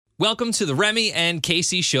Welcome to the Remy and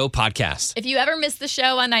Casey Show podcast. If you ever miss the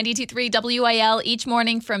show on 92.3 WIL each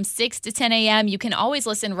morning from 6 to 10 a.m., you can always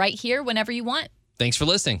listen right here whenever you want. Thanks for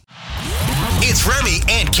listening. It's Remy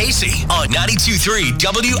and Casey on 92.3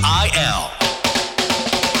 WIL.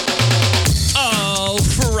 Oh,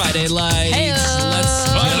 Friday lights. Heyo.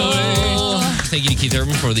 Let's go. Thank you to Keith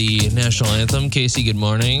Urban for the national anthem. Casey, good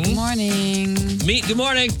morning. Good morning. Meet, good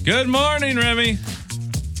morning. Good morning, Remy.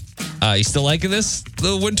 You still liking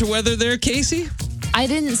the winter weather there, Casey? I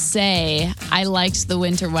didn't say I liked the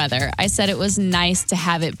winter weather. I said it was nice to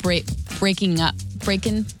have it broken. I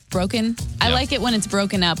like it when it's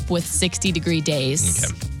broken up with 60-degree days.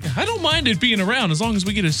 Okay. I don't mind it being around as long as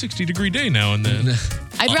we get a 60-degree day now and then.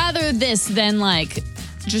 I'd rather this than like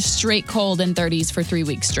just straight cold and 30s for 3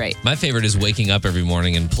 weeks straight. My favorite is waking up every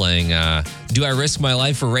morning and playing Do I Risk My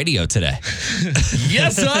Life for Radio today?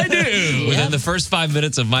 Yes, I do. Within the first 5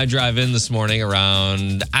 minutes of my drive in this morning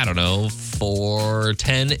around,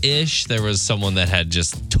 4:10-ish, there was someone that had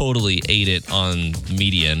just totally ate it on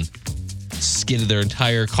median. Skidded their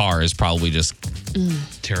entire car is probably just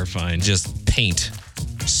Terrifying. just paint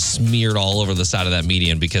smeared all over the side of that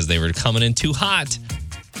median because they were coming in too hot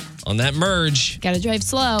on that merge. Gotta drive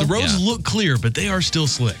slow. The roads Yeah. look clear, but they are still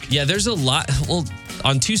slick. Yeah, there's a lot. Well,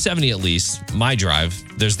 on 270 at least, my drive,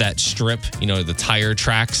 there's that strip, the tire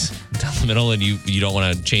tracks down the middle, and you don't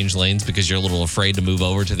want to change lanes because you're a little afraid to move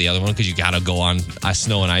over to the other one because you got to go on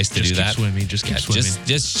snow and ice to do that. Just keep swimming.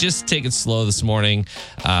 Just take it slow this morning.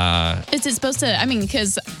 Is it supposed to,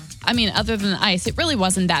 other than the ice, it really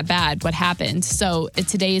wasn't that bad what happened. So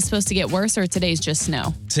today is supposed to get worse or today's just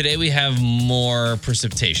snow? Today we have more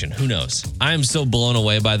precipitation. Who knows? I am so blown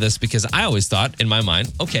away by this because I always thought in my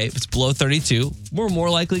mind, okay, if it's below 32, we're more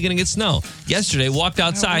likely going to get snow. Yesterday, walked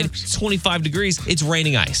outside, it's 25 degrees, it's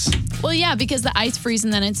raining ice. Well, yeah, because the ice freezes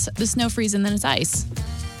and then the snow freezes and then it's ice.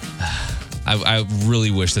 I really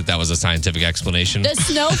wish that was a scientific explanation. The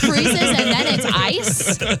snow freezes and then it's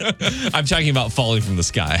ice? I'm talking about falling from the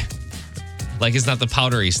sky. Like, it's not the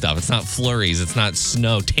powdery stuff. It's not flurries. It's not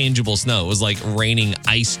snow, tangible snow. It was like raining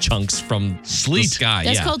ice chunks from the sky.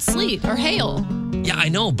 That's called sleet or hail. Yeah, I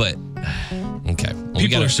know, but okay. Well,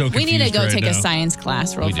 People are so confused. We need to go right take now. a science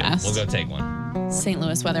class real We do. fast. We'll go take one. St.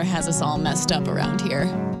 Louis weather has us all messed up around here.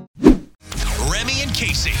 Remy and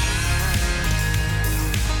Casey.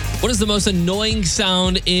 What is the most annoying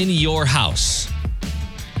sound in your house?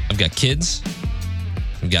 I've got kids.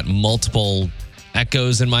 I've got multiple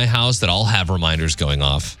echoes in my house that all have reminders going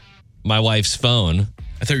off. My wife's phone.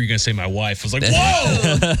 I thought you were going to say my wife. I was like,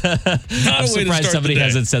 whoa! I'm surprised somebody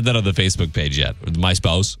hasn't said that on the Facebook page yet. My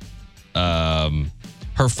spouse.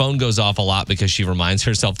 Her phone goes off a lot because she reminds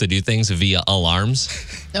herself to do things via alarms.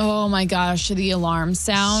 Oh my gosh, the alarm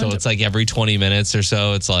sound. So it's like every 20 minutes or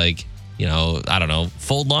so, it's like,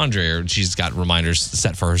 fold laundry, or she's got reminders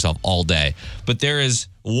set for herself all day. But there is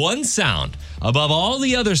one sound above all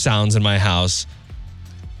the other sounds in my house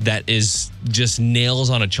that is just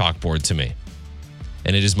nails on a chalkboard to me.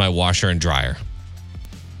 And it is my washer and dryer.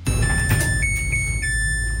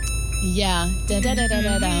 Yeah. It's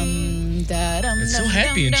so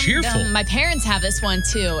happy and cheerful. My parents have this one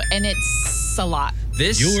too, and it's a lot.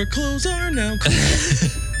 Your clothes are now clean.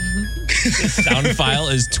 Sound file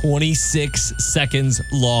is 26 seconds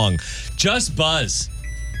long. Just buzz.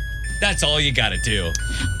 That's all you got to do.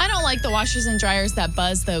 I don't like the washers and dryers that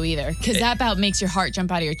buzz though either, because that about makes your heart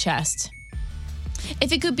jump out of your chest.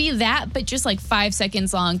 If it could be that, but just like 5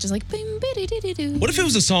 seconds long, just like bing, biddy-diddy-doo. What if it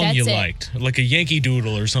was a song That's you it. liked? Like a Yankee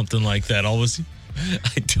Doodle or something like that? Always.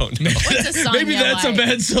 I don't know. What's a song Maybe you that's like? a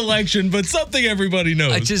bad selection, but something everybody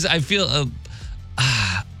knows. I feel,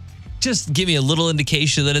 just give me a little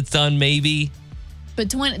indication that it's done, maybe.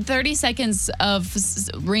 But 30 seconds of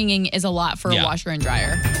ringing is a lot for Yeah. a washer and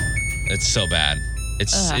dryer. It's so bad.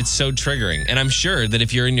 It's so triggering. And I'm sure that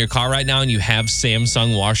if you're in your car right now and you have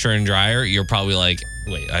Samsung washer and dryer, you're probably like,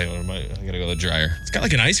 wait, I gotta go to the dryer. It's got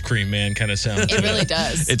like an ice cream man kind of sound. It really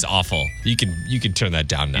does. It's awful. You can turn that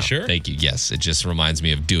down now. You sure? Thank you. Yes, it just reminds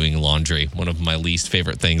me of doing laundry. One of my least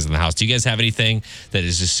favorite things in the house. Do you guys have anything that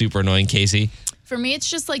is just super annoying, Casey? For me, it's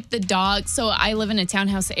just like the dog. So I live in a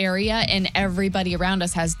townhouse area and everybody around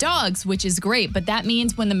us has dogs, which is great. But that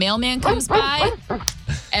means when the mailman comes by,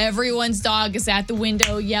 everyone's dog is at the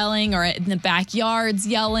window yelling or in the backyards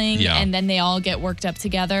yelling. Yeah. And then they all get worked up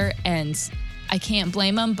together. And I can't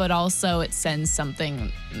blame them, but also it sends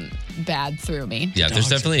something bad through me. Yeah, there's Dogs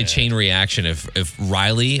are definitely a bad. chain reaction. If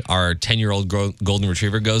Riley, our 10-year-old golden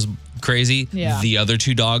retriever, goes crazy, Yeah. the other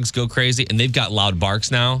two dogs go crazy. And they've got loud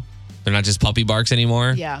barks now. They're not just puppy barks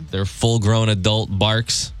anymore. Yeah. They're full-grown adult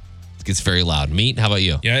barks. gets very loud. Meat, how about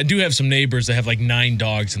you? Yeah, I do have some neighbors that have like 9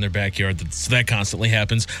 dogs in their backyard. So that constantly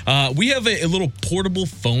happens. We have a little portable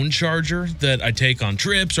phone charger that I take on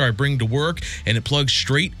trips or I bring to work, and it plugs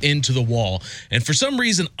straight into the wall. And for some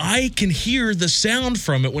reason, I can hear the sound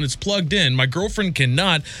from it when it's plugged in. My girlfriend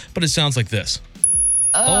cannot, but it sounds like this.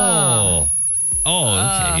 Oh,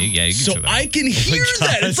 okay. Yeah, you can So do that. I can hear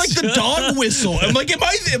that. It's like the dog whistle. I'm like, am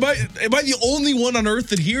I the only one on earth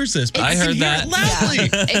that hears this? But I heard can hear that. it loudly.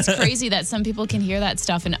 It's crazy that some people can hear that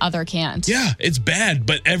stuff and other can't. Yeah, it's bad.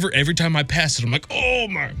 But every time I pass it, I'm like, oh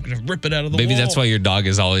my, I'm gonna rip it out of the Maybe wall. that's why your dog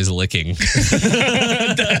is always licking.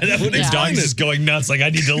 that would Yeah. explain it. going nuts. Like, I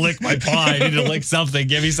need to lick my paw. I need to lick something.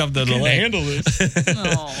 Give me something to Can't lick. handle this.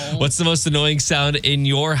 Oh. What's the most annoying sound in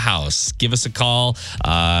your house? Give us a call,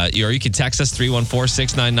 or you can text us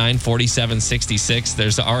 314-699-4766.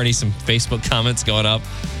 There's already some Facebook comments going up.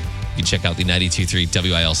 You can check out the 92.3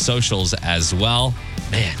 WIL socials as well.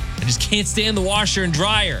 Man, I just can't stand the washer and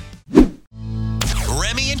dryer.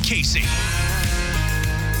 Remy and Casey.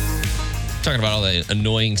 Talking about all the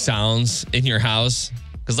annoying sounds in your house.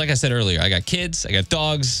 Because like I said earlier, I got kids, I got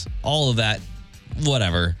dogs, all of that,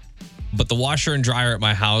 whatever. But the washer and dryer at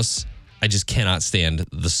my house, I just cannot stand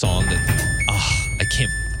the song that, I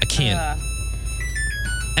can't.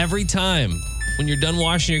 Every time when you're done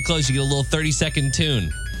washing your clothes, you get a little 30-second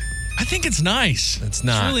tune. I think it's nice. It's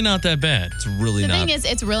not. It's really not that bad. It's really The not. thing is,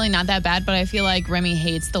 it's really not that bad, but I feel like Remy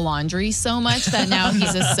hates the laundry so much that now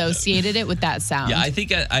he's associated it with that sound. Yeah, I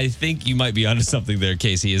think you might be onto something there,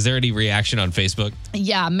 Casey. Is there any reaction on Facebook?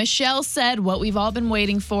 Yeah, Michelle said what we've all been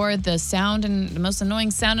waiting for, the sound and the most annoying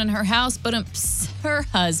sound in her house, but her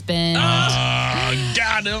husband.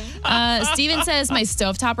 Got him. Steven says my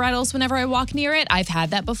stovetop rattles whenever I walk near it. I've had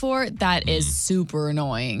that before. That is super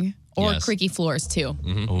annoying. Or Yes. creaky floors too.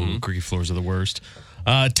 Oh, creaky floors are the worst.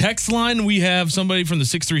 Text line, we have somebody from the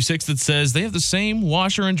 636 that says they have the same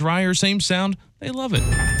washer and dryer, same sound. They love it.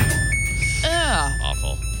 Ugh.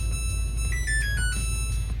 Awful.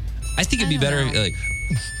 I think it'd be better, know. like,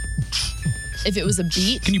 If it was a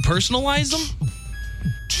beat. Can you personalize them?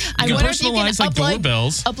 I can wonder if you can personalize, like,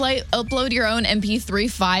 doorbells. upload your own MP3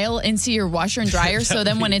 file into your washer and dryer so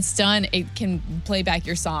then when it's done, it can play back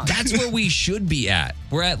your song. that's where we should be at.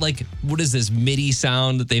 We're at, like, what is this MIDI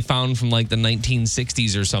sound that they found from like the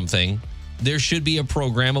 1960s or something? There should be a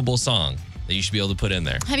programmable song that you should be able to put in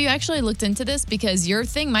there. Have you actually looked into this? Because your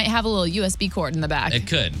thing might have a little USB cord in the back. It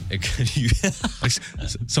could. Like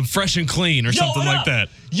some fresh and clean or something like that.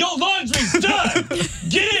 Yo, laundry's done.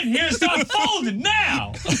 Get in here and start folding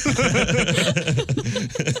now.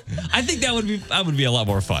 I think that would be a lot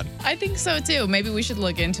more fun. I think so too. Maybe we should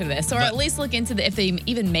look into this, or But- at least look into if they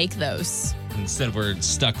even make those. Instead, we're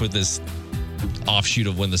stuck with this offshoot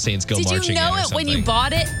of when the Saints go Did marching you know in or it when you something.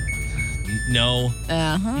 bought it? No.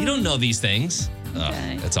 Uh-huh. You don't know these things.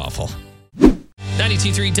 Okay. Ugh, that's awful.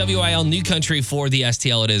 92.3 WIL New Country for the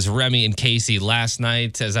STL. It is Remy and Casey. Last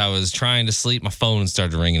night, as I was trying to sleep, my phone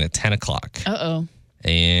started ringing at 10 o'clock. Uh-oh.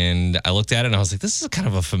 And I looked at it and I was like, this is kind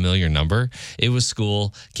of a familiar number. It was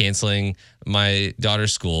school canceling my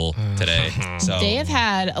daughter's school today. So They have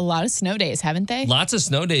had a lot of snow days, haven't they? lots of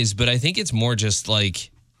snow days, but I think it's more just like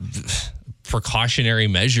precautionary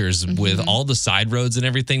measures with all the side roads and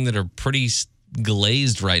everything that are pretty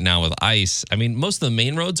glazed right now with ice. I mean, most of the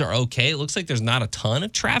main roads are okay. It looks like there's not a ton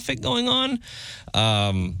of traffic going on.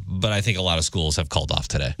 But I think a lot of schools have called off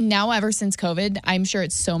today. Now, ever since COVID, I'm sure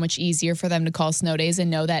it's so much easier for them to call snow days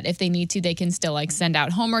and know that if they need to, they can still like send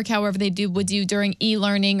out homework however they would do during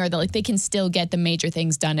e-learning, or they can still get the major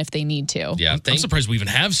things done if they need to. Yeah, I'm surprised we even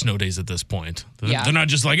have snow days at this point. Yeah. They're not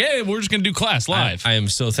just like, hey, we're just going to do class live. I am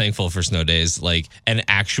so thankful for snow days, like an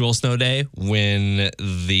actual snow day when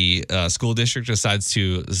the school district decides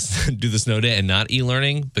to do the snow day and not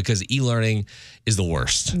e-learning, because e-learning is the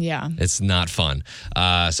worst. Yeah. It's not fun.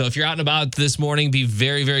 So if you're out and about this morning, be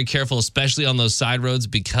very, very careful, especially on those side roads,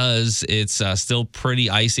 because it's still pretty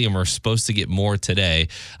icy and we're supposed to get more today.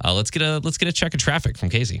 Let's get a check of traffic from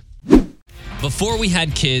Casey. Before we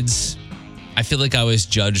had kids, I feel like I always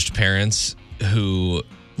judged parents who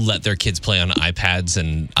let their kids play on iPads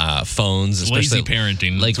and phones, especially Lazy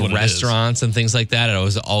parenting, like that's what it restaurants and things like that. And I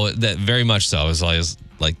was always that very much so. I was always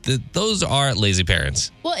like, those are lazy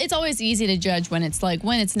parents. Well, it's always easy to judge when it's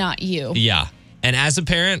not you. Yeah. And as a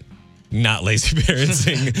parent, not lazy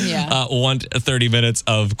parenting. Yeah. Want 30 minutes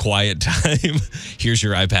of quiet time. Here's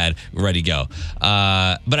your iPad, ready to go.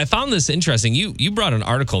 But I found this interesting. You brought an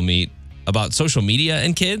article, Meet, about social media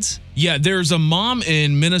and kids? Yeah, there's a mom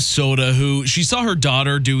in Minnesota who she saw her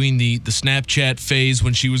daughter doing the Snapchat phase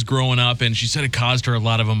when she was growing up, and she said it caused her a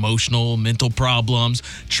lot of emotional, mental problems,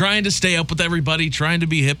 trying to stay up with everybody, trying to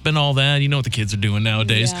be hip and all that. You know what the kids are doing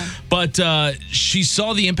nowadays. Yeah. But she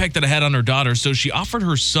saw the impact that it had on her daughter, so she offered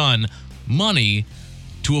her son money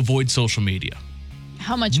to avoid social media.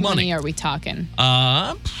 How much money are we talking?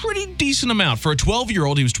 Pretty decent amount. For a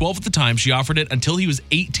 12-year-old, he was 12 at the time, she offered it until he was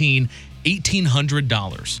 18,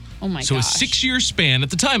 $1,800. Oh my So gosh. a 6-year span. At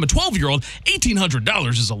the time, a 12-year-old, $1,800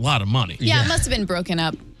 is a lot of money. Yeah, it must have been broken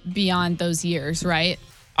up beyond those years, right?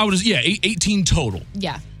 18 total.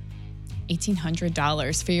 Yeah.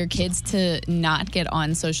 $1,800 for your kids to not get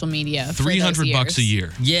on social media. For those $300 years. a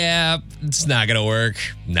year. Yeah, it's not going to work.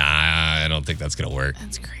 Nah, I don't think that's going to work.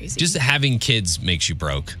 That's crazy. Just having kids makes you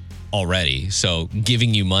broke already. So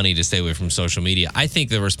giving you money to stay away from social media, I think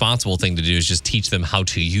the responsible thing to do is just teach them how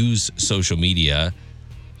to use social media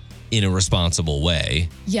in a responsible way.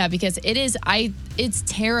 Yeah, because it's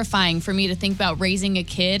terrifying for me to think about raising a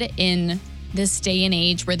kid in this day and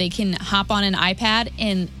age where they can hop on an iPad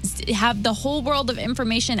and have the whole world of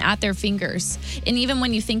information at their fingers. And even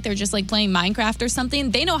when you think they're just like playing Minecraft or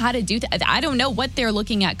something, they know how to do that. I don't know what they're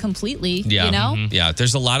looking at completely, Yeah. you know? Yeah,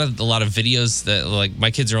 there's a lot of videos that, like,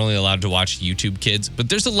 my kids are only allowed to watch YouTube Kids, but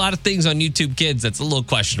there's a lot of things on YouTube Kids that's a little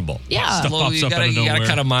questionable. Yeah. Stuff pops you up out of gotta nowhere.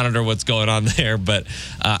 kind of monitor what's going on there. But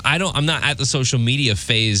I'm not at the social media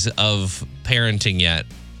phase of parenting yet,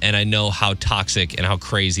 and I know how toxic and how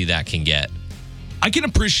crazy that can get. I can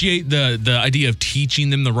appreciate the idea of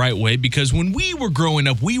teaching them the right way, because when we were growing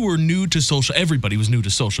up, we were new to social. Everybody was new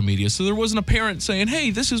to social media, so there wasn't a parent saying,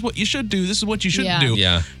 "Hey, this is what you should do. This is what you shouldn't do."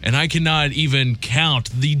 Yeah. And I cannot even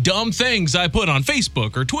count the dumb things I put on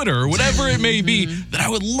Facebook or Twitter or whatever it may be that I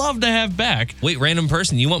would love to have back. Wait, random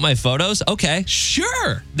person, you want my photos? Okay,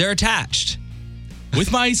 Sure. they're attached.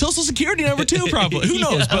 With my social security number too, probably. Who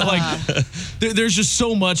knows? But like, there's just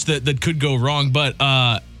so much that could go wrong. But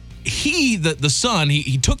the son,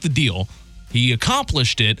 he took the deal, he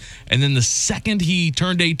accomplished it, and then the second he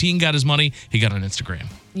turned 18, got his money, he got on Instagram.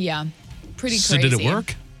 Yeah. Pretty So crazy. did it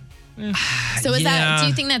work? So is that, do Yeah.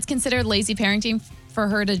 you think that's considered lazy parenting for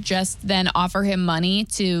her to just then offer him money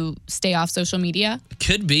to stay off social media?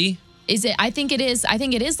 Could be. Is it? I think it is. I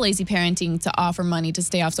think it is lazy parenting to offer money to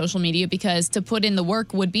stay off social media, because to put in the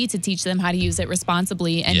work would be to teach them how to use it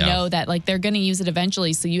responsibly and Yeah. know that like they're going to use it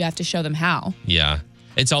eventually. So you have to show them how. Yeah.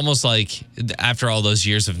 It's almost like after all those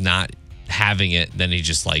years of not having it, then he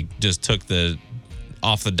just took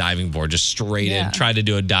off the diving board, just straight Yeah. in, tried to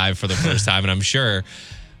do a dive for the first time. And I'm sure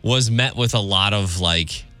was met with a lot of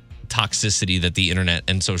like toxicity that the internet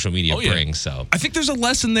and social media yeah. brings. So I think there's a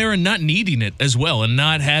lesson there in not needing it as well, and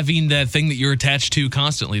not having that thing that you're attached to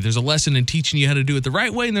constantly. There's a lesson in teaching you how to do it the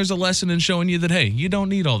right way, and there's a lesson in showing you that, hey, you don't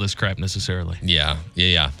need all this crap necessarily. Yeah.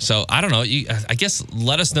 So I don't know. I guess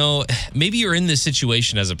let us know. Maybe you're in this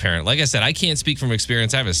situation as a parent. Like I said, I can't speak from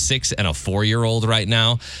experience. I have a 6 and a 4-year-old right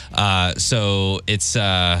now. So it's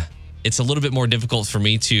a little bit more difficult for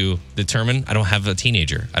me to determine. I don't have a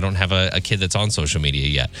teenager. I don't have a kid that's on social media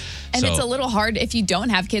yet. And so, it's a little hard if you don't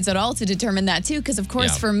have kids at all to determine that too. Because of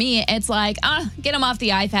course, Yeah. for me, it's like, get them off the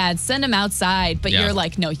iPad, send them outside. But Yeah. you're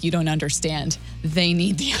like, no, you don't understand. They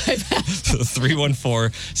need the iPad.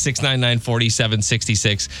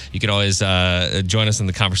 314-699-4766. You can always join us in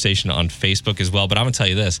the conversation on Facebook as well. But I'm going to tell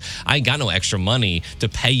you this. I ain't got no extra money to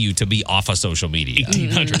pay you to be off of social media.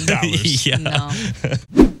 $1,800. Yeah. No.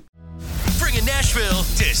 Bringing Nashville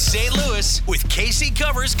to St. Louis with KC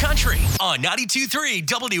Covers Country on 92.3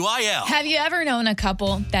 WIL. Have you ever known a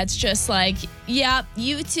couple that's just like, yeah,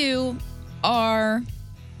 you two are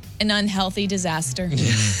an unhealthy disaster?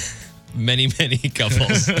 Many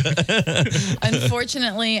couples.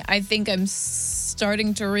 Unfortunately, I think I'm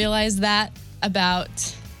starting to realize that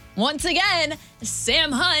about, once again,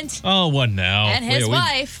 Sam Hunt Oh, what now? and his wait.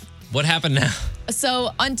 wife. What happened now? So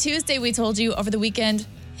on Tuesday, we told you over the weekend,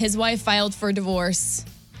 his wife filed for divorce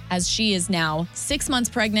as she is now 6 months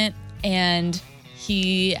pregnant, and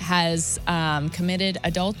he has committed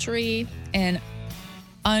adultery and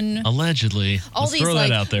Allegedly. all Let's these throw like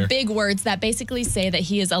that out there. big words that basically say that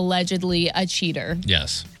he is allegedly a cheater,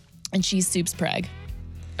 Yes. and she's soups preg.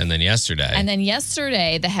 And then yesterday. And then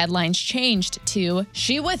yesterday, the headlines changed to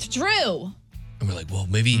she withdrew. and we're like, well,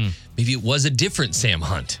 maybe it was a different Sam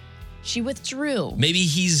Hunt. She withdrew. Maybe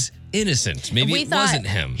he's innocent. Maybe We it thought- wasn't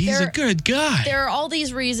him. He's a There- good guy. There are all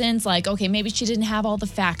these reasons, like, okay, maybe she didn't have all the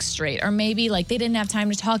facts straight, or maybe like they didn't have time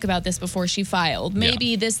to talk about this before she filed.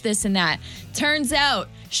 Maybe this, and that. Turns out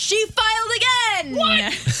she filed again.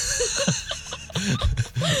 What?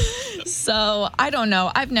 So I don't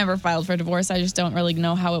know. I've never filed for divorce. I just don't really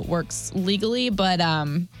know how it works legally. But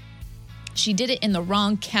she did it in the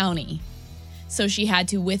wrong county. So she had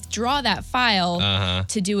to withdraw that file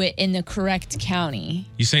to do it in the correct county.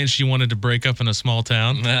 You saying she wanted to break up in a small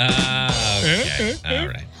town? Okay. All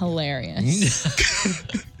right. Hilarious.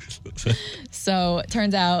 So it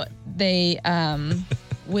turns out they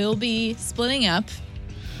will be splitting up.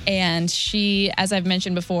 And she, as I've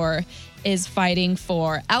mentioned before, is fighting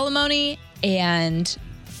for alimony and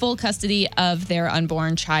full custody of their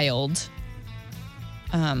unborn child.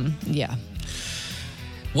 Yeah.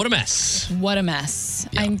 What a mess. What a mess.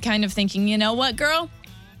 Yeah. I'm kind of thinking, you know what, girl?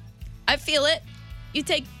 I feel it. You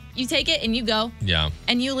take it and you go. Yeah.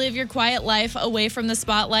 And you live your quiet life away from the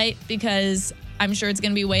spotlight because I'm sure it's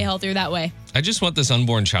going to be way healthier that way. I just want this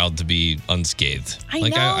unborn child to be unscathed. I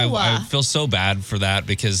know. I feel so bad for that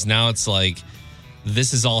because now it's like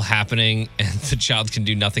this is all happening and the child can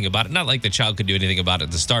do nothing about it. Not like the child could do anything about it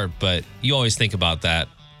at the start, but you always think about that.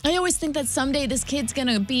 I always think that someday this kid's going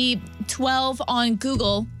to be 12 on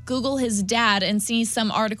Google his dad and see some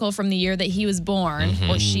article from the year that he was born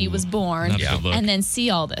or she was born Yeah. and then see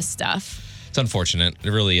all this stuff. It's unfortunate. It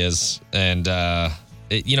really is. And,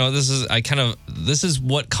 this is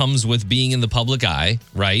what comes with being in the public eye,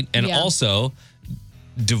 right? And Yeah. also,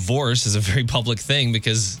 divorce is a very public thing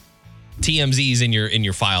because TMZ's in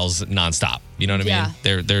your files nonstop. You know what I mean?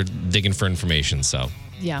 Yeah. They're digging for information. So,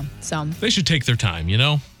 Yeah, so They should take their time,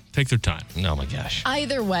 Take their time. oh my gosh.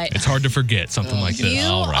 either way, It's hard to forget something like this. you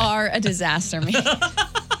All right. are a disaster, man.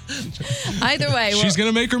 Either way, She's going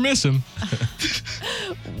to make her miss him.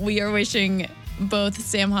 we are wishing both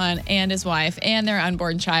Sam Hunt and his wife and their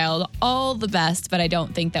unborn child all the best, but I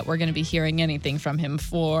don't think that we're going to be hearing anything from him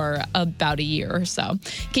for about a year or so.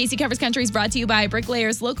 Casey Covers Country is brought to you by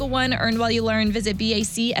Bricklayers Local One. Earn while you learn. Visit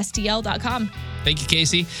BACSTL.com. Thank you,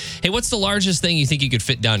 Casey. Hey, what's the largest thing you think you could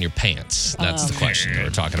fit down your pants? That's the question that we're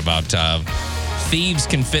talking about. Thieves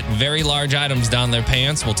can fit very large items down their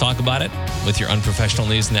pants. We'll talk about it with your unprofessional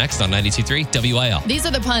news next on 92.3 WIL. These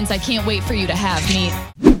are the puns I can't wait for you to have, Nate.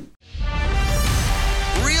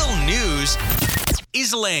 Real news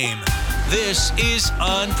is lame. This is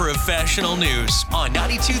Unprofessional News on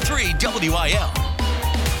 92.3 WIL.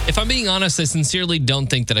 If I'm being honest, I sincerely don't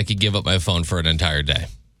think that I could give up my phone for an entire day.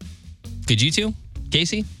 Could you two,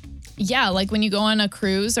 Casey? Yeah, like when you go on a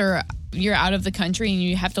cruise or you're out of the country and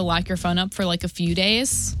you have to lock your phone up for like a few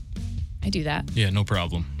days. I do that. Yeah, no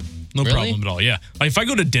problem. No Really? problem at all. Yeah. Like if I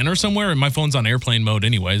go to dinner somewhere and my phone's on airplane mode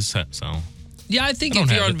anyways, so Yeah, I think I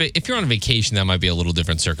don't if you're on vacation, that might be a little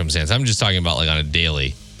different circumstance. I'm just talking about like on a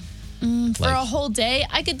daily. For a whole day,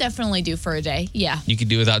 I could definitely do for a day. Yeah. You could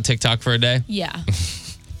do without TikTok for a day. Yeah.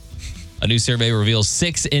 A new survey reveals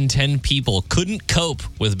 6 in 10 people couldn't cope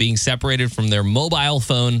with being separated from their mobile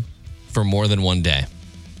phone for more than one day.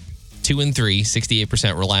 2 in 3,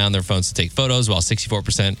 68% rely on their phones to take photos, while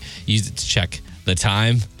 64% use it to check the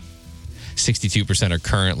time.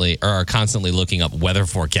 62% are constantly looking up weather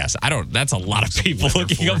forecasts. That's a lot of people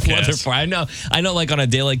looking up weather forecast. I know like on a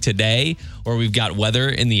day like today where we've got weather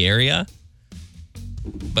in the area,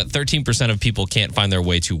 but 13% of people can't find their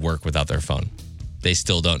way to work without their phone. They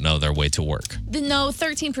still don't know their way to work. No,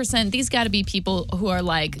 13%. These got to be people who are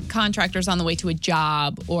like contractors on the way to a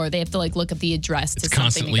job, or they have to like look up the address to it's something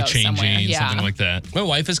constantly to go changing, somewhere. Yeah. something like that. My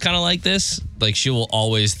wife is kind of like this. Like she will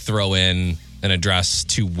always throw in an address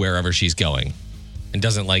to wherever she's going and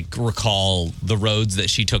doesn't like recall the roads that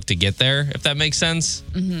she took to get there, if that makes sense.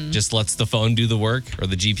 Mm-hmm. Just lets the phone do the work or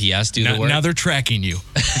the GPS do the work. Now they're tracking you.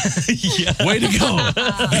 Way to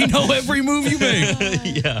go. They know every move you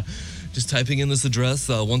make. Yeah. Just typing in this address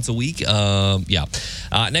once a week.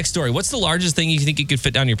 Next story. What's the largest thing you think you could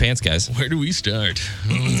fit down your pants, guys? Where do we start?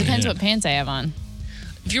 It depends what pants I have on.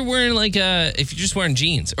 If you're wearing if you're just wearing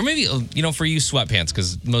jeans, or maybe, for you, sweatpants,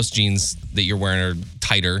 because most jeans that you're wearing are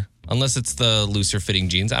tighter, unless it's the looser fitting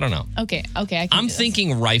jeans. I don't know. Okay. I can I'm do this.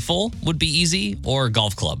 thinking rifle would be easy, or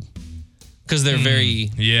golf club, because they're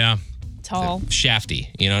very Yeah. tall. shafty.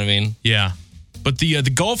 You know what I mean? Yeah. But the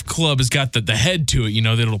golf club has got the head to it,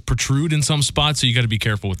 that'll protrude in some spots, so you got to be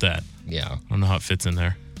careful with that. Yeah. I don't know how it fits in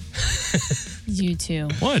there. You too.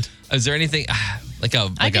 What? Is there anything I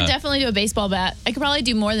could definitely do a baseball bat. I could probably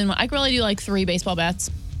do more than one. I could probably do like 3 baseball bats.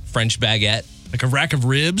 French baguette? Like a rack of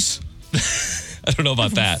ribs? I don't know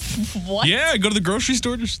about that. What? Yeah, go to the grocery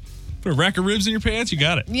store, just put a rack of ribs in your pants, you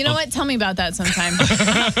got it. You know what? Tell me about that sometime.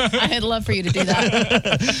 I'd love for you to do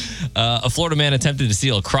that. A Florida man attempted to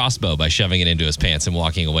steal a crossbow by shoving it into his pants and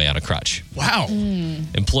walking away on a crutch. Wow.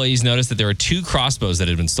 Employees noticed that there were 2 crossbows that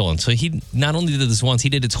had been stolen. So he not only did this once, he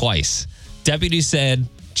did it twice. Deputies said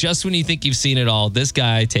Just when you think you've seen it all, this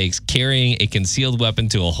guy takes carrying a concealed weapon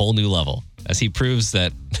to a whole new level as he proves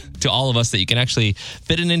that to all of us that you can actually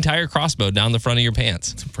fit an entire crossbow down the front of your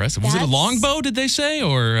pants. It's impressive. Was it a long bow, did they say,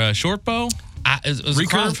 or a short bow? It was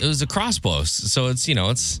a crossbow. So it's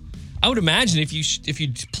I would imagine if you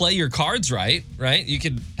play your cards right, you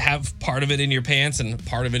could have part of it in your pants and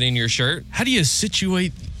part of it in your shirt. How do you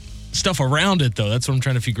situate stuff around it, though? That's what I'm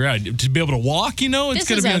trying to figure out. To be able to walk, it's going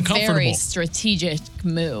to be uncomfortable. This is a very strategic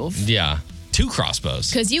move. Yeah. 2 crossbows.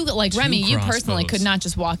 Because you, like Remy, you personally could not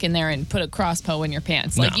just walk in there and put a crossbow in your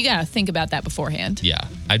pants. Like, you got to think about that beforehand. Yeah.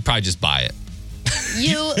 I'd probably just buy it.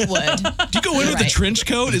 You would. Do you go in with a trench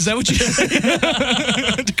coat? Is that what you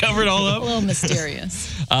to cover it all up? A little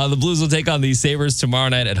mysterious. The Blues will take on the Sabres tomorrow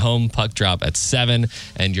night at home. Puck drop at 7.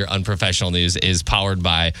 And your unprofessional news is powered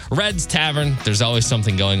by Red's Tavern. There's always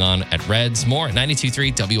something going on at Red's. More at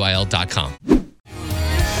 923WIL.com.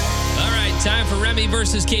 All right, time for Remy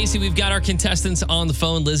versus Casey. We've got our contestants on the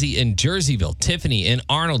phone. Lizzie in Jerseyville, Tiffany in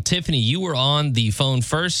Arnold. Tiffany, you were on the phone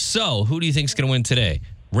first. So who do you think is going to win today?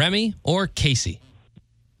 Remy or Casey?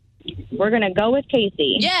 We're going to go with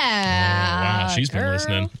Casey. Yeah. Wow, she's been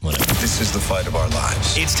listening. Whatever. This is the fight of our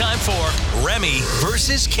lives. It's time for Remy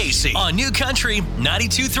versus Casey on New Country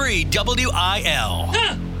 92.3 WIL.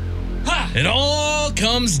 It all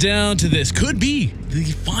comes down to this. Could be the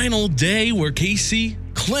final day where Casey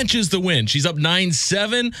clinches the win. She's up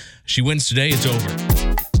 9-7. She wins today. It's over.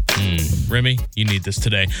 Remy, you need this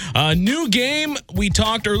today. New game. We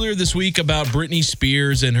talked earlier this week about Britney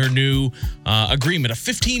Spears and her new agreement, a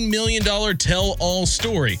 $15 million tell-all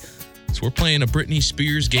story. So we're playing a Britney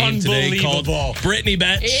Spears game today called Britney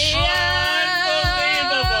Bet.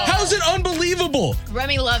 Yeah. How's it unbelievable?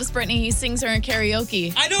 Remy loves Britney. He sings her in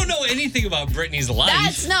karaoke. I don't know anything about Britney's life.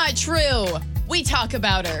 That's not true. We talk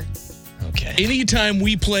about her. Okay. Anytime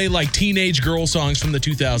we play like teenage girl songs from the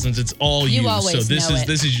 2000s, it's all you. You always so this know is it.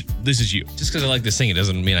 this is you. Just because I like to sing it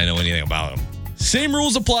doesn't mean I know anything about them. Same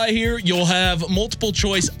rules apply here. You'll have multiple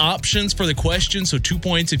choice options for the question. So 2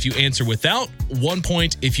 points if you answer without, 1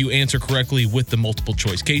 point if you answer correctly with the multiple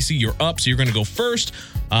choice. Casey, you're up, so you're going to go first.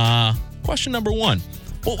 Question number 1.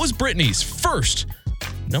 What was Britney's first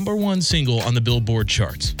number 1 single on the Billboard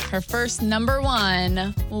charts? Her first number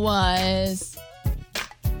 1 was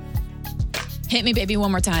Hit Me Baby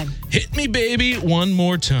One More Time. Hit Me Baby One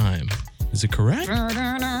More Time. Is it correct?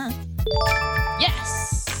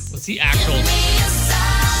 Yes. What's the actual?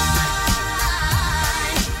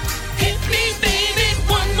 Hit me, baby,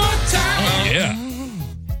 one more time. Yeah.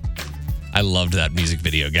 I loved that music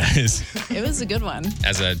video, guys. It was a good one.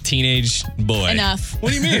 As a teenage boy. Enough.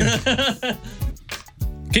 What do you mean?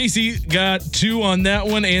 Casey got 2 on that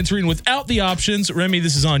one, answering without the options. Remy,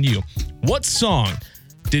 this is on you. What song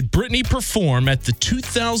did Britney perform at the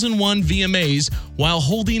 2001 VMAs while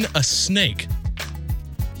holding a snake?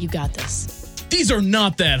 You got this. These are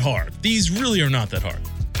not that hard. These really are not that hard.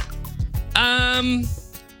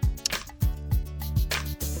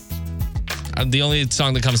 The only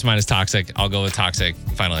song that comes to mind is Toxic. I'll go with Toxic.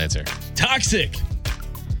 Final answer. Toxic.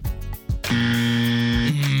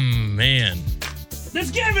 Man.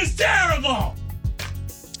 This game is terrible.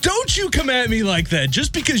 Don't you come at me like that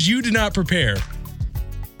just because you did not prepare.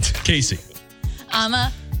 Casey. I'm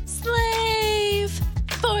a slave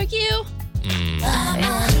for you.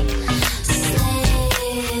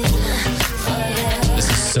 This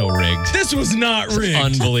is so rigged. This was not rigged.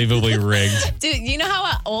 Unbelievably rigged. Dude, you know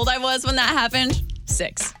how old I was when that happened?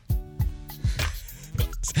 6.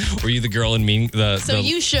 Were you the girl in Mean? So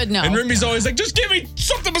you should know. And Remy's always like, just give me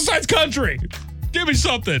something besides country. Give me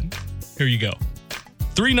something. Here you go.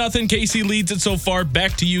 3-0. Casey leads it so far.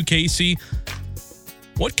 Back to you, Casey.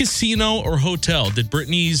 What casino or hotel did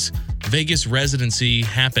Britney's Vegas residency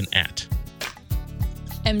happen at?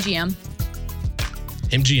 MGM.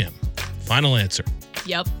 MGM. Final answer.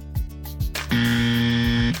 Yep.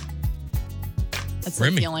 That's like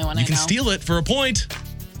Remy, the only one I you know. can steal it for a point.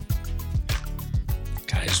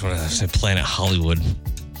 God, I just want to say Planet Hollywood.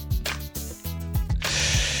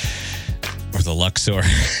 Or the Luxor.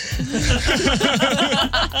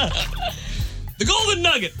 The Golden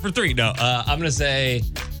Nugget for 3. No, I'm gonna say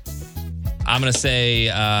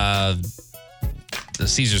the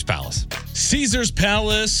Caesar's Palace. Caesar's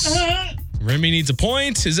Palace. Remy needs a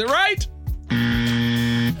point. Is it right?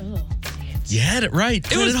 You had it right.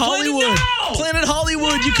 Planet Hollywood. Planet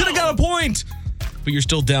Hollywood. You could have got a point. But you're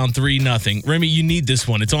still down 3-0. Remy, you need this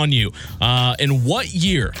one. It's on you. In what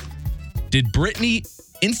year did Britney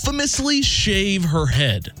infamously shave her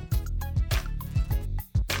head?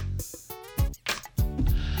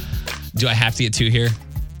 Do I have to get 2 here?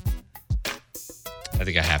 I think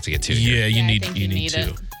think I have to get 2 Yeah, here. you I need think you need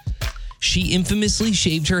it. to. She infamously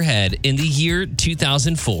shaved her head in the year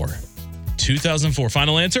 2004. 2004.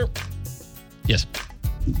 Final answer? Yes.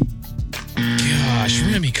 Gosh,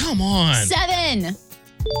 Remy, come on. 7.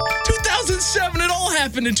 2007. It all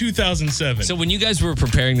happened in 2007. So when you guys were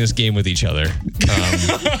preparing this game with each other,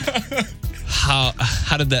 how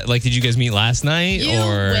did that, like, did you guys meet last night? You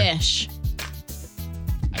or wish.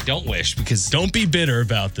 I don't wish because don't be bitter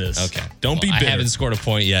about this. Okay. Don't be I bitter. haven't scored a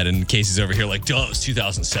point yet, and Casey's over here like, duh, it was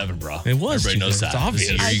 2007, bro. It was. Everybody knows that. It's obvious.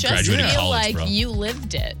 This is the I year you just graduated feel college, like bro. you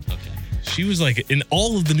lived it. She was like in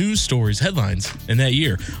all of the news stories, headlines in that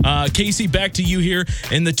year. Casey, back to you here.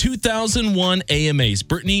 In the 2001 AMAs,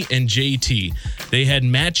 Brittany and JT, they had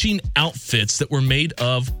matching outfits that were made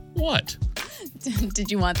of what? Did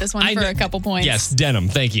you want this one for a couple points? Yes, denim.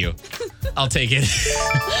 Thank you. I'll take it.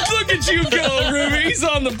 Look at you go, Ruby. He's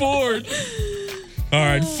on the board. All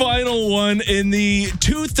right, final one. In the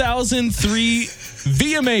 2003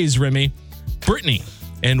 VMAs, Remy, Brittany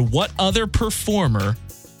and what other performer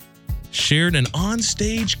shared an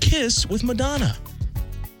onstage kiss with Madonna?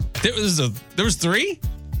 There was 3?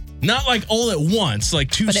 Not like all at once, like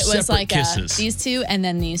two But it separate was like kisses. these two and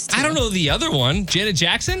then these two. I don't know the other one. Janet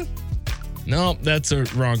Jackson? No, that's a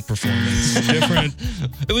wrong performance. Different.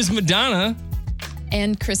 It was Madonna.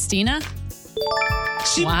 And Christina?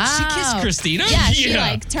 She kissed Christina? Yeah, she Yeah.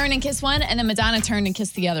 like turned and kissed one, and then Madonna turned and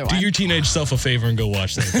kissed the other Do one. your teenage self a favor and go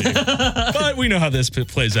watch that video. But we know how this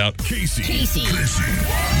plays out. Casey.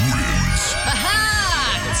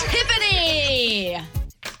 Aha! Tiffany!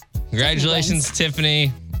 Congratulations,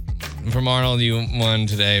 Tiffany. From Arnold, you won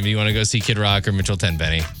today. If you want to go see Kid Rock or Mitchell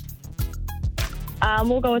Tenpenny.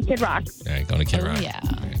 We'll go with Kid Rock. All right, going to Kid Oh, Rock. yeah.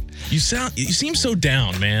 All right. You seem so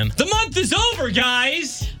down, man. The month is over,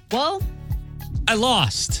 guys. Well, I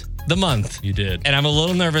lost the month. You did. And I'm a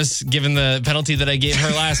little nervous given the penalty that I gave her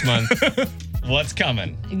last month. What's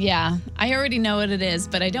coming? yeah, I already know what it is,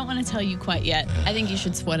 but I don't want to tell you quite yet. I think you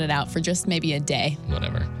should sweat it out for just maybe a day.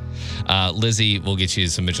 Whatever. Lizzie, we'll get you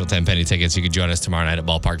some Mitchell Tenpenny tickets. You can join us tomorrow night at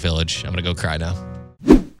Ballpark Village. I'm going to go cry now.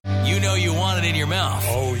 You know you want it in your mouth.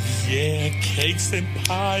 Oh, yeah, cakes and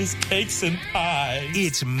pies.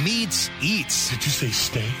 It's Meets Eats Did you say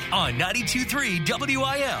steak? on 92.3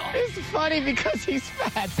 WIL.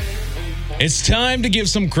 It's time to give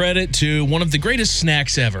some credit to one of the greatest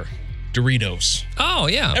snacks ever, Doritos. Oh,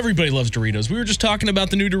 yeah. Everybody loves Doritos. We were just talking about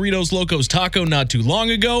the new Doritos Locos Taco not too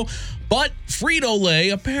long ago, but Frito-Lay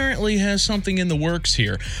apparently has something in the works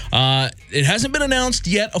here. It hasn't been announced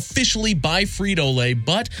yet officially by Frito-Lay,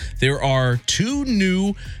 but there are 2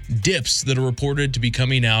 new dips that are reported to be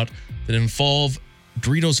coming out that involve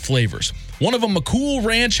Doritos flavors. One of them, a Cool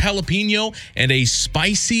Ranch Jalapeno and a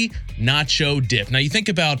spicy nacho dip. Now, you think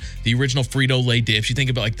about the original Frito-Lay dips. You think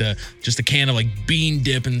about like just a can of like bean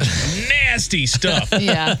dip and nasty stuff.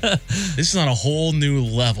 Yeah. This is on a whole new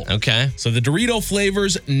level. Okay. So the Dorito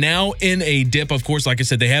flavors now in a dip. Of course, like I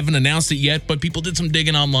said, they haven't announced it yet, but people did some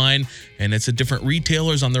digging online, and it's at different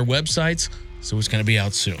retailers on their websites. So it's going to be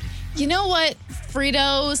out soon. You know what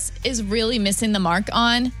Fritos is really missing the mark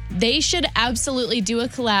on? They should absolutely do a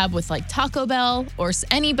collab with like Taco Bell or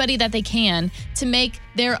anybody that they can to make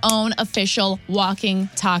their own official walking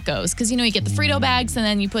tacos. Because, you know, you get the Frito bags and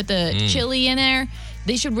then you put the chili in there.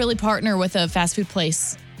 They should really partner with a fast food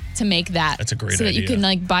place to make that. That's a great so that you idea. can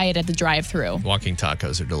like buy it at the drive-thru. Walking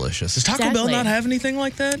tacos are delicious. Does Taco Bell Exactly. not have anything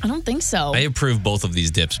like that? I don't think so. I approve both of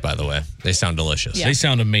these dips, by the way. They sound delicious. Yeah. They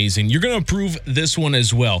sound amazing. You're going to approve this one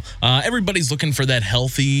as well. Everybody's looking for that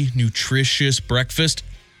healthy, nutritious breakfast.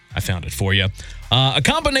 I found it for you. A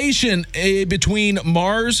combination between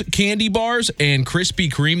Mars candy bars and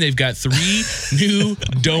Krispy Kreme. They've got 3 new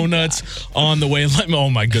donuts on the way. Oh,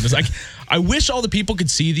 my goodness. I wish all the people could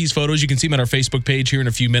see these photos. You can see them on our Facebook page here in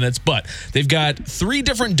a few minutes. But they've got 3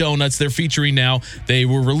 different donuts they're featuring now. They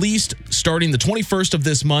were released starting the 21st of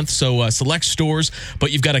this month, so select stores.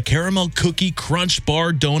 But you've got a caramel cookie crunch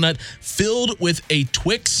bar donut filled with a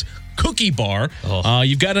Twix cookie bar. Oh.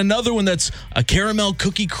 You've got another one that's a caramel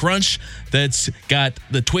cookie crunch that's got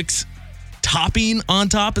the Twix topping on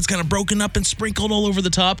top. It's kind of broken up and sprinkled all over the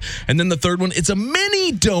top. And then the third one, it's a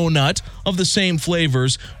mini donut of the same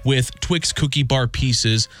flavors with Twix cookie bar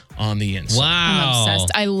pieces on the inside. Wow. I'm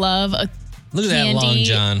obsessed. I love a Look at that candy. Long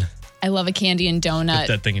John. I love a candy and donut Put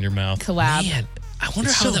that thing in your mouth. collab. Man, I wonder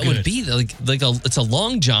It's how so that would good. be. It's a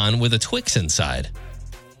Long John with a Twix inside.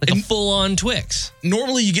 Like a full-on Twix.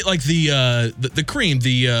 Normally you get like the cream,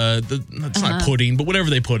 it's not pudding, but whatever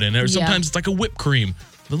they put in. Or sometimes it's like a whipped cream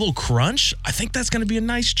the little crunch, I think that's going to be a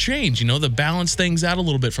nice change, to balance things out a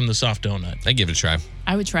little bit from the soft donut. I'd give it a try.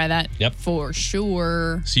 I would try that. Yep. For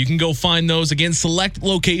sure. So you can go find those. Again, select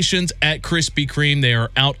locations at Krispy Kreme. They are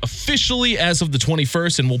out officially as of the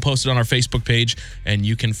 21st, and we'll post it on our Facebook page, and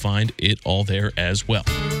you can find it all there as well.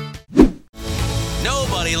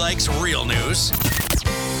 Nobody likes real news.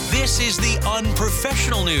 This is the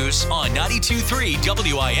unprofessional news on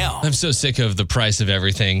 92.3 WIL. I'm so sick of the price of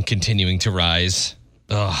everything continuing to rise.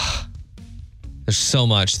 Ugh. There's so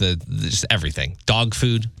much just everything. Dog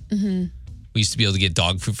food. Mm-hmm. We used to be able to get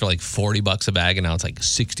dog food for like $40 a bag, and now it's like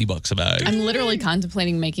 $60 a bag. I'm literally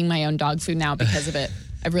contemplating making my own dog food now because of it.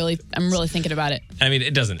 I'm really thinking about it. I mean,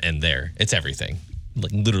 it doesn't end there. It's everything.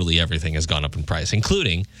 Like literally everything has gone up in price,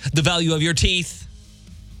 including the value of your teeth.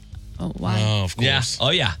 Oh, why? Oh, of course. Yeah. Oh,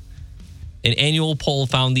 yeah. An annual poll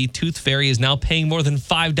found the Tooth Fairy is now paying more than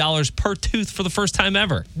 $5 per tooth for the first time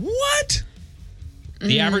ever. What?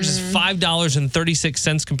 The average is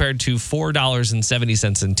 $5.36 compared to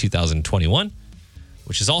 $4.70 in 2021,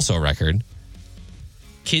 which is also a record.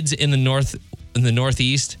 Kids in the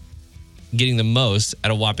Northeast getting the most at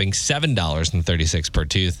a whopping $7.36 per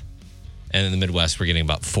tooth. And in the Midwest, we're getting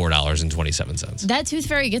about $4.27. That Tooth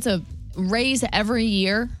Fairy gets a raise every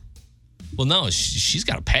year. Well, no, she's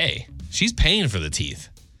got to pay. She's paying for the teeth.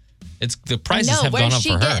 It's the prices have gone where's up she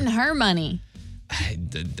for her. getting her money? I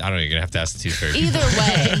don't know. You're gonna have to ask the Tooth Fairy. Either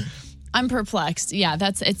way, I'm perplexed. Yeah,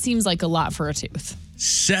 it seems like a lot for a tooth.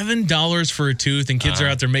 $7 for a tooth, and kids are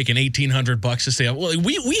out there making $1,800 to stay up. Well,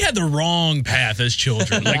 we had the wrong path as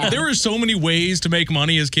children. Like there are so many ways to make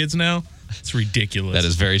money as kids now. It's ridiculous. That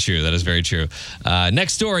is very true. That is very true.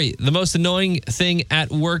 Next story. The most annoying thing at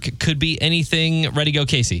work could be anything. Ready, go,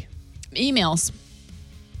 Casey. Emails.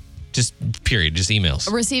 Just period. Just emails.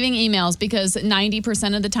 Receiving emails, because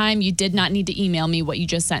 90% of the time you did not need to email me what you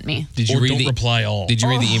just sent me. Did you Or read don't reply all. Did you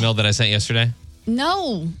read the email that I sent yesterday?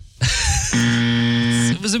 No,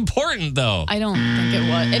 It was important though. I don't think it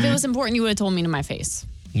was. If it was important, you would have told me to my face.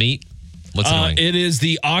 Meat. What's annoying? It is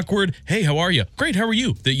the awkward, hey, how are you? Great, how are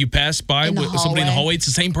you? That you pass by In the with somebody in the hallway. hallway. It's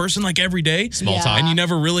the same person like every day. Small Yeah. talk. And you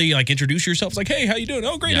never really like introduce yourself. It's like, hey, how you doing?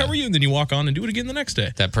 Oh, great, Yeah. how are you? And then you walk on and do it again the next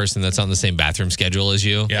day. That person that's on the same bathroom schedule as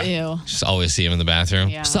you. Yeah. Ew. Just always see him in the bathroom.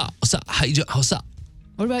 Yeah. What's up? What's up? How you doing? What's up?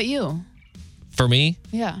 What about you? For me,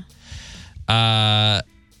 Yeah.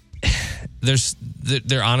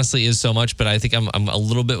 there honestly is so much, but I think I'm a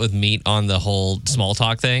little bit with Meat on the whole small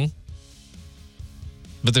talk thing.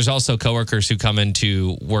 But there's also coworkers who come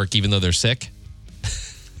into work even though they're sick.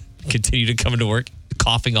 Continue to come into work,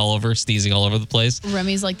 coughing all over, sneezing all over the place.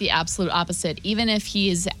 Remy's like the absolute opposite. Even if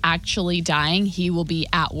he is actually dying, he will be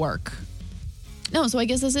at work. No, so I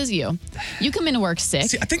guess this is you. You come into work sick.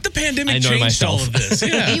 See, I think the pandemic I know changed all myself. of this.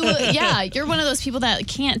 Yeah. You're one of those people that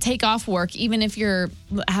can't take off work even if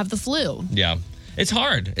have the flu. Yeah. It's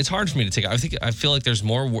hard. It's hard for me to take. I feel like there's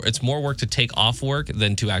more. It's more work to take off work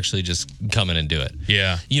than to actually just come in and do it.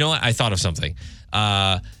 Yeah. You know what? I thought of something.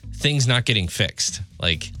 Things not getting fixed,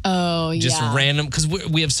 like just random. Because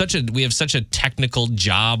we have such a technical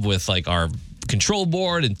job with like our control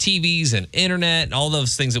board and TVs and internet and all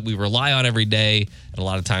those things that we rely on every day. And a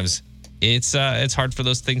lot of times, it's hard for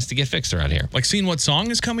those things to get fixed around here. Like seeing what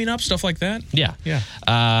song is coming up, stuff like that. Yeah. Yeah.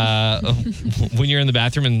 When you're in the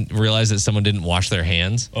bathroom and realize that someone didn't wash their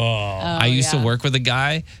hands. I used to work with a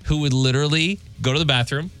guy who would literally go to the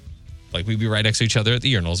bathroom, like we'd be right next to each other at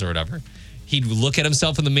the urinals or whatever. He'd look at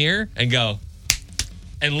himself in the mirror and go,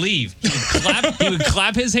 and leave. He would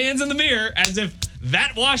clap his hands in the mirror as if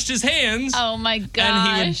that washed his hands. Oh my gosh.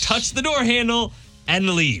 And he would touch the door handle and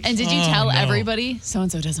leave. And did you tell everybody?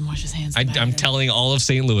 So-and-so doesn't wash his hands. I'm telling all of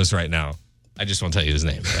St. Louis right now. I just won't tell you his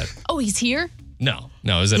name. But Oh, he's here? no,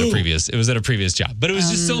 it was at a previous job. But it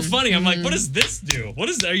was just so funny. I'm like, what does this do?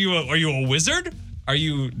 Are you a wizard? Are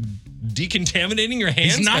you decontaminating your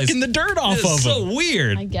hands? He's knocking the dirt off It's of so him.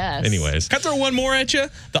 weird. I guess. Anyways. Can I throw one more at you?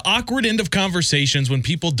 The awkward end of conversations when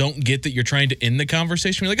people don't get that you're trying to end the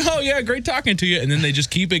conversation. You're like, oh, yeah, great talking to you. And then they just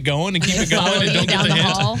keep it going and keep it follow going and you don't get down the the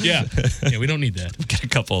hint. hall. Yeah, we don't need that. Got a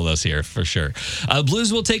couple of those here for sure.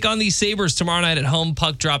 Blues will take on the Sabres tomorrow night at home.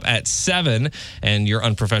 Puck drop at 7. And your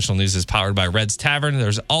unprofessional news is powered by Red's Tavern.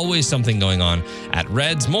 There's always something going on at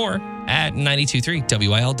Red's. More at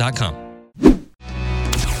 923wil.com.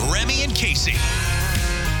 Remy and Casey.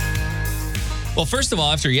 Well, first of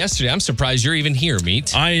all, after yesterday, I'm surprised you're even here,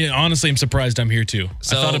 Meat. I honestly am surprised I'm here too.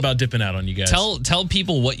 So- I thought about dipping out on you guys. Tell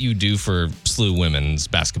people what you do for SLU women's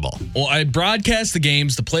basketball. Well, I broadcast the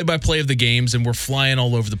games, the play-by-play of the games, and we're flying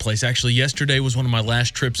all over the place. Actually, yesterday was one of my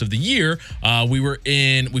last trips of the year.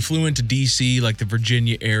 We flew into D.C., like the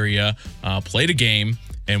Virginia area, played a game,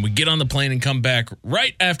 and we get on the plane and come back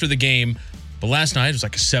right after the game. But last night, it was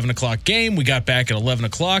like a 7 o'clock game. We got back at 11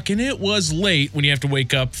 o'clock, and it was late when you have to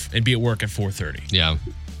wake up and be at work at 4:30. Yeah.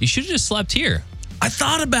 You should have just slept here. I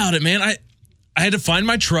thought about it, man. I had to find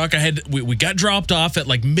my truck. We got dropped off at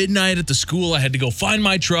like midnight at the school. I had to go find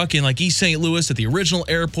my truck in like East St. Louis at the original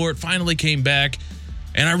airport. Finally came back,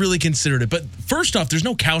 and I really considered it. But first off, there's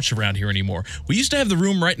no couch around here anymore. We used to have the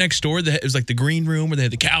room right next door. It was like the green room where they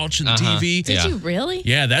had the couch and the TV. Did you really?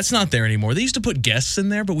 Yeah, that's not there anymore. They used to put guests in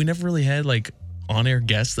there, but we never really had like on-air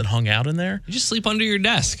guests that hung out in there. You just sleep under your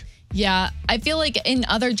desk. Yeah. I feel like in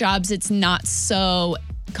other jobs, it's not so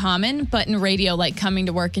common, but in radio, like coming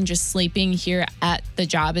to work and just sleeping here at the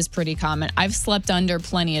job is pretty common. I've slept under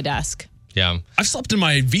plenty of desk. Yeah. I've slept in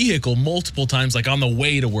my vehicle multiple times, like on the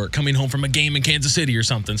way to work, coming home from a game in Kansas City or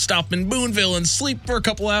something, stop in Boonville and sleep for a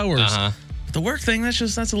couple hours. The work thing, that's a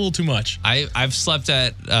little too much. I've slept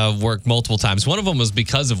at work multiple times. One of them was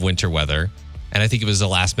because of winter weather, and I think it was a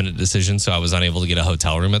last minute decision, so I was unable to get a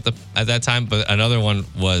hotel room at that time. But another one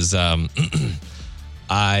was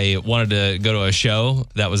I wanted to go to a show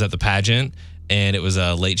that was at the pageant, and it was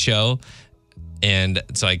a late show, and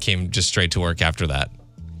so I came just straight to work after that.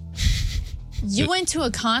 You went to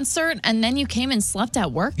a concert and then you came and slept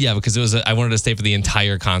at work? Yeah, because it was I wanted to stay for the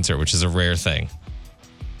entire concert, which is a rare thing.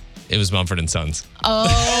 It was Mumford & Sons. Oh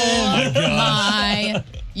my.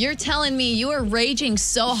 You're telling me you were raging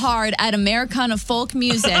so hard at Americana folk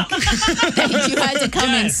music that you had to come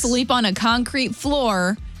and sleep on a concrete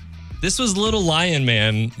floor. This was Little Lion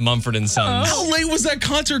Man, Mumford & Sons. How late was that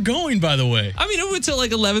concert going, by the way? I mean, it went till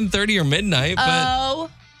like 11:30 or midnight, but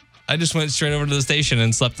I just went straight over to the station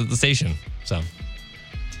and slept at the station. So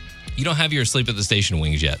you don't have your sleep at the station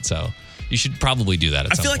wings yet, so you should probably do that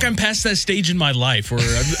at some I feel like point. I'm past that stage in my life where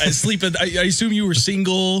I sleep at, I assume you were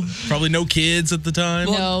single, probably no kids at the time.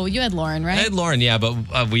 No, you had Lauren, right? I had Lauren, yeah,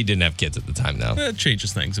 but we didn't have kids at the time, though. That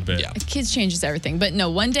changes things a bit. Yeah. Kids changes everything. But no,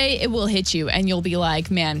 one day it will hit you and you'll be like,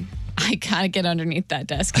 man, I gotta get underneath that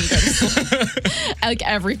desk and go to sleep. Like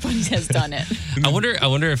everybody has done it. I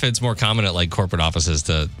wonder if it's more common at like corporate offices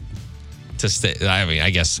to stay. I mean, I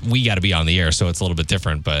guess we got to be on the air, so it's a little bit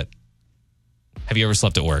different. But have you ever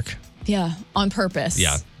slept at work? Yeah, on purpose.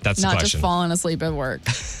 Yeah, that's the not question. just falling asleep at work.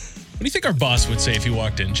 What do you think our boss would say if he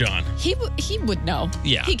walked in, John? He would know.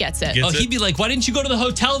 Yeah. He gets it. Gets it? He'd be like, "Why didn't you go to the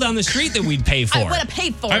hotel down the street that we'd pay for?" I would have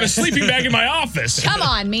paid for I have a it. sleeping bag in my office. Come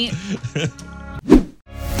on, me.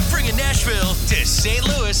 Bringing Nashville to St.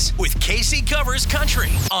 Louis with KC Covers Country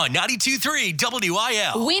on 92.3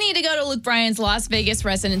 WIL. We need to go to Luke Bryan's Las Vegas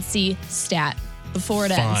residency stat before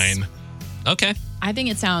it ends. Fine. Okay. I think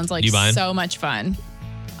it sounds like You buying? so much fun.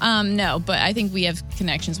 No, but I think we have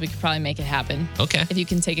connections. We could probably make it happen. Okay. If you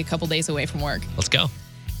can take a couple days away from work. Let's go.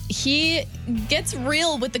 He gets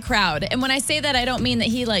real with the crowd. And when I say that, I don't mean that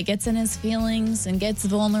he like gets in his feelings and gets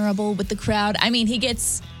vulnerable with the crowd. I mean, he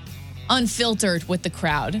gets unfiltered with the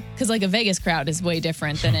crowd. Because like a Vegas crowd is way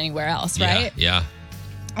different than anywhere else, right? Yeah.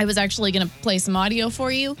 I was actually going to play some audio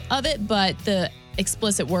for you of it, but the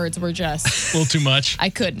explicit words were just, A little too much. I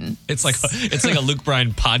couldn't. It's like a Luke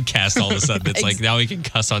Bryan podcast all of a sudden. It's like now he can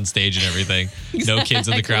cuss on stage and everything. No kids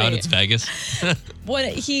in the crowd. Exactly. It's Vegas. What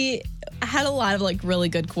he had a lot of like really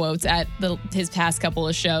good quotes at his past couple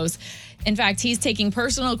of shows. In fact, he's taking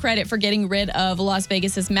personal credit for getting rid of Las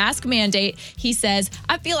Vegas's mask mandate. He says,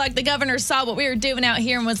 "I feel like the governor saw what we were doing out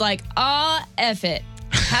here and was like, "Aw, F it."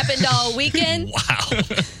 Happened all weekend."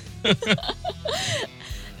 Wow.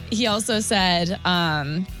 He also said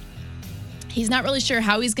he's not really sure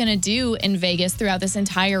how he's going to do in Vegas throughout this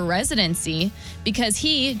entire residency because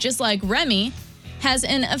he, just like Remy, has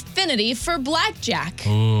an affinity for blackjack.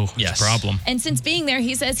 Ooh, Yes. it's a problem. And since being there,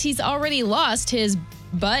 he says he's already lost his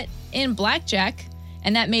butt in blackjack,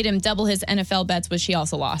 and that made him double his NFL bets, which he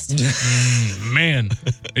also lost. Man.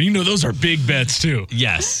 And you know those are big bets, too.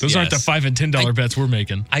 Yes. Those aren't the yes. $5 and $10 bets we're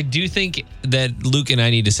making. I do think that Luke and I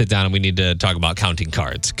need to sit down and we need to talk about counting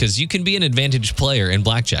cards because you can be an advantage player in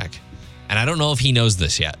blackjack. And I don't know if he knows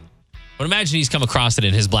this yet. I would imagine he's come across it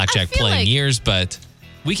in his blackjack feel playing like- years, but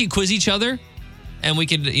we could quiz each other and we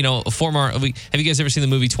could, form our. Have you guys ever seen the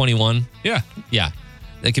movie 21? Yeah. Yeah.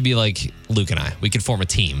 That could be like Luke and I. We could form a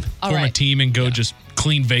team. All Form a right. team and go just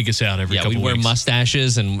clean Vegas out every Yeah, couple we wear weeks.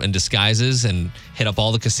 mustaches and disguises and hit up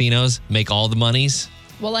all the casinos, make all the monies.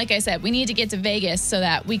 Well, like I said, we need to get to Vegas so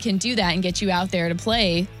that we can do that and get you out there to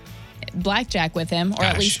play blackjack with him, or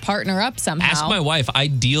at Gosh. least partner up somehow. Ask my wife. I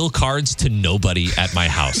deal cards to nobody at my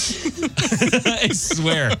house. I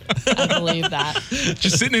swear. I believe that.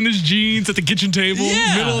 Just sitting in his jeans at the kitchen table,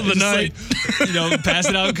 middle of the Just night.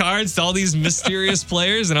 Passing out cards to all these mysterious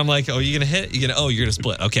players, and I'm like, "Oh, you gonna hit? You're gonna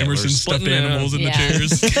split? Okay, Emerson we're stuffed splitting animals in the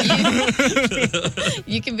chairs.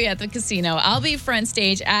 You can be at the casino. I'll be front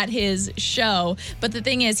stage at his show. But the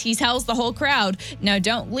thing is, he tells the whole crowd, now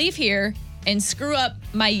don't leave here and screw up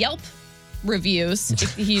my Yelp reviews.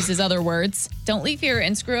 If he uses other words. Don't leave here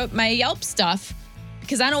and screw up my Yelp stuff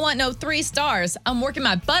because I don't want no 3 stars. I'm working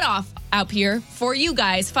my butt off out here for you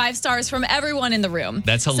guys. 5 stars from everyone in the room.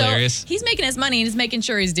 That's hilarious. So he's making his money and he's making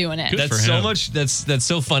sure he's doing it. Good. That's for so him. much. That's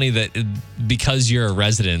so funny that because you're a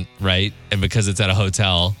resident, right, and because it's at a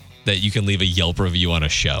hotel, that you can leave a Yelp review on a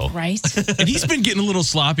show. Right? And he's been getting a little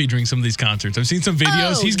sloppy during some of these concerts. I've seen some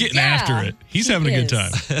videos. Oh, he's getting yeah. after it. He's He having a good is.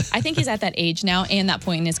 time. I think he's at that age now and that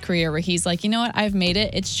point in his career where he's like, you know what? I've made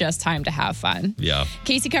it. It's just time to have fun. Yeah.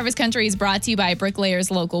 Casey Covers Country is brought to you by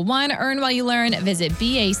Bricklayers Local 1. Earn while you learn. Visit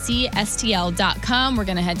BACSTL.com. We're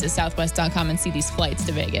going to head to southwest.com and see these flights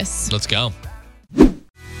to Vegas. Let's go.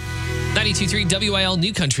 92.3 WIL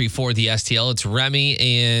New Country for the STL. It's Remy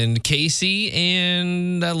and Casey,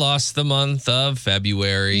 and I lost the month of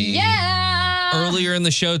February. Yeah! Earlier in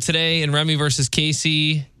the show today in Remy versus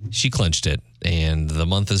Casey, she clinched it, and the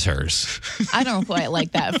month is hers. I don't quite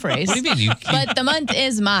like that phrase. What do you mean? But the month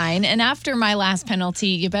is mine. And after my last penalty,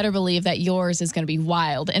 you better believe that yours is going to be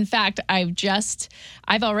wild. In fact, I've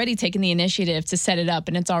already taken the initiative to set it up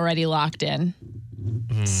and it's already locked in.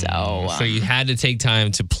 So you had to take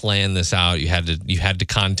time to plan this out. You had to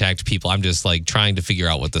contact people. I'm just like trying to figure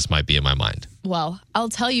out what this might be in my mind. well, I'll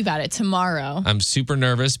tell you about it tomorrow. I'm super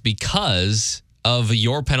nervous because of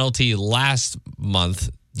your penalty last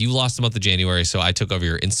month. You lost the month of January, so I took over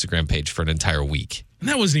your Instagram page for an entire week. And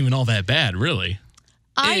that wasn't even all that bad, really.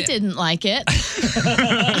 I didn't like it.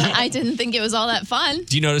 I didn't think it was all that fun.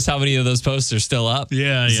 Do you notice how many of those posts are still up?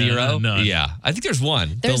 Yeah, 0? none. Yeah. I think there's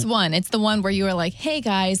one. There's one. It's the one where you were like, hey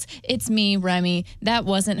guys, it's me, Remy. That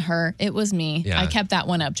wasn't her. It was me. Yeah. I kept that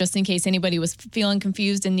one up just in case anybody was feeling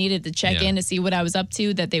confused and needed to check Yeah. in to see what I was up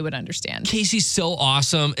to, that they would understand. Casey's so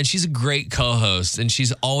awesome, and she's a great co-host, and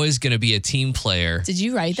she's always going to be a team player. Did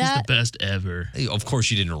you write She's that? the best ever. Of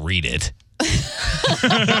course, you didn't read it.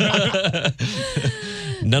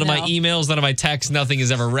 None of my No. emails, none of my texts, nothing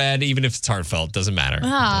is ever read, even if it's heartfelt. Doesn't matter.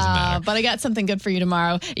 Doesn't matter. But I got something good for you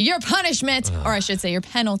tomorrow. Your punishment, or I should say your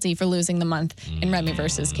penalty for losing the month in Remy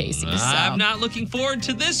versus Casey. So. I'm not looking forward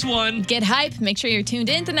to this one. Get hype. Make sure you're tuned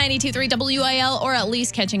in to 92.3 WIL or at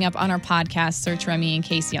least catching up on our podcast. Search Remy and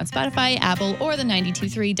Casey on Spotify, Apple, or the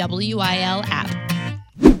 92.3 WIL app.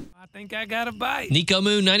 I think I got a bite. Nico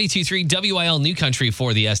Moon, 92.3 WIL New Country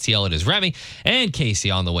for the STL. It is Remy and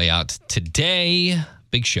Casey on the way out today.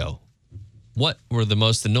 Big show. What were the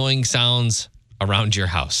most annoying sounds around your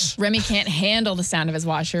house? Remy can't handle the sound of his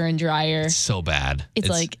washer and dryer. So bad. It's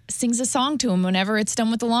like sings a song to him whenever it's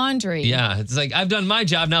done with the laundry. Yeah, it's like, I've done my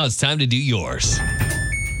job, now it's time to do yours.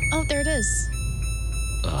 Oh, there it is.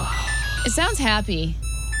 It sounds happy.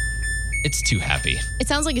 It's too happy. It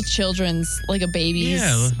sounds like a children's, like a baby's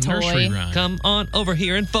Yeah, toy. nursery rhyme. Come on over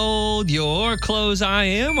here and fold your clothes. I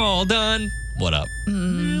am all done. What up?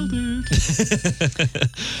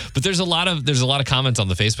 But there's a lot of comments on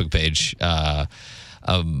the Facebook page.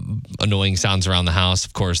 Annoying sounds around the house.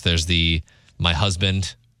 Of course, there's my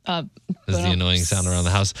husband. Is the annoying sound around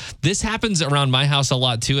the house. This happens around my house a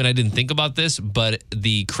lot too, and I didn't think about this, but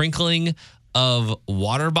the crinkling of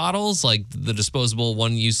water bottles, like the disposable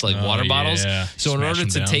one-use water bottles. yeah. So in Smash order them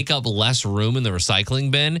to down. take up less room in the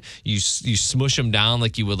recycling bin, you smush them down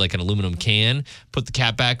like you would like an aluminum can, put the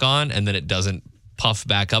cap back on, and then it doesn't puff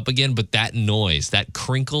back up again. But that noise, that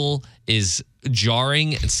crinkle is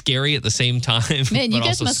jarring and scary at the same time. Man, you but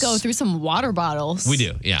guys also must go through some water bottles. We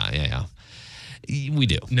do. Yeah. We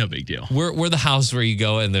do. No big deal. We're the house where you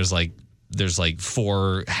go and the's like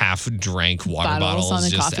 4 half-drank water Bottles bottles on the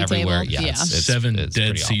just coffee everywhere. table. Yeah, Yeah. it's 7 it's dead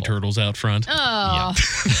pretty sea awful. turtles out front. Oh,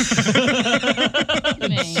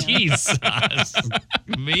 man. Jesus,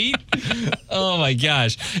 meat. Oh my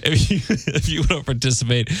gosh! If you want to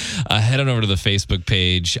participate, head on over to the Facebook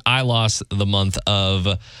page. I lost the month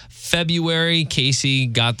of February. Casey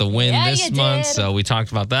got the win Yeah, this you month, did. so we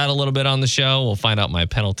talked about that a little bit on the show. We'll find out my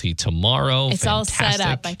penalty tomorrow. It's all set Fantastic.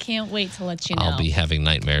 up. I can't wait to let you know. I'll be having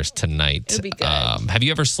nightmares tonight. It'll be good. Have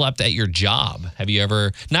you ever slept at your job? Have you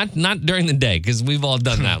ever not during the day, because we've all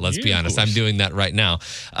done that. Let's be Yeah, of honest. course. I'm doing that right now.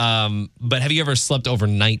 But have you ever slept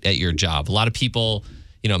overnight at your job? A lot of people,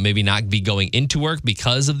 maybe not be going into work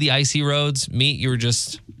because of the icy roads. You were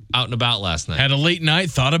just out and about last night. Had a late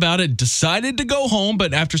night, thought about it, decided to go home,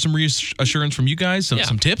 but after some reassurance from you guys,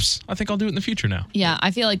 some tips, I think I'll do it in the future now. Yeah,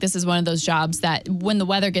 I feel like this is one of those jobs that when the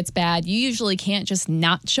weather gets bad, you usually can't just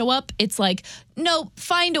not show up. It's like, no,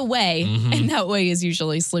 find a way. And that way is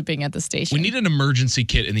usually sleeping at the station. We need an emergency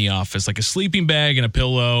kit in the office, like a sleeping bag and a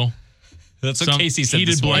pillow. That's what Casey said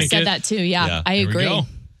heated this morning. I said that too. Yeah. I agree. There we go.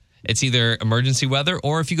 It's either emergency weather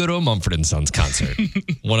or if you go to a Mumford & Sons concert.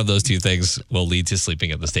 One of those two things will lead to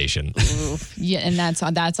sleeping at the station. Yeah, and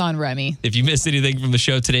that's on Remy. If you missed anything from the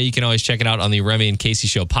show today, you can always check it out on the Remy and Casey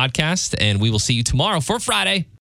Show podcast. And we will see you tomorrow for Friday.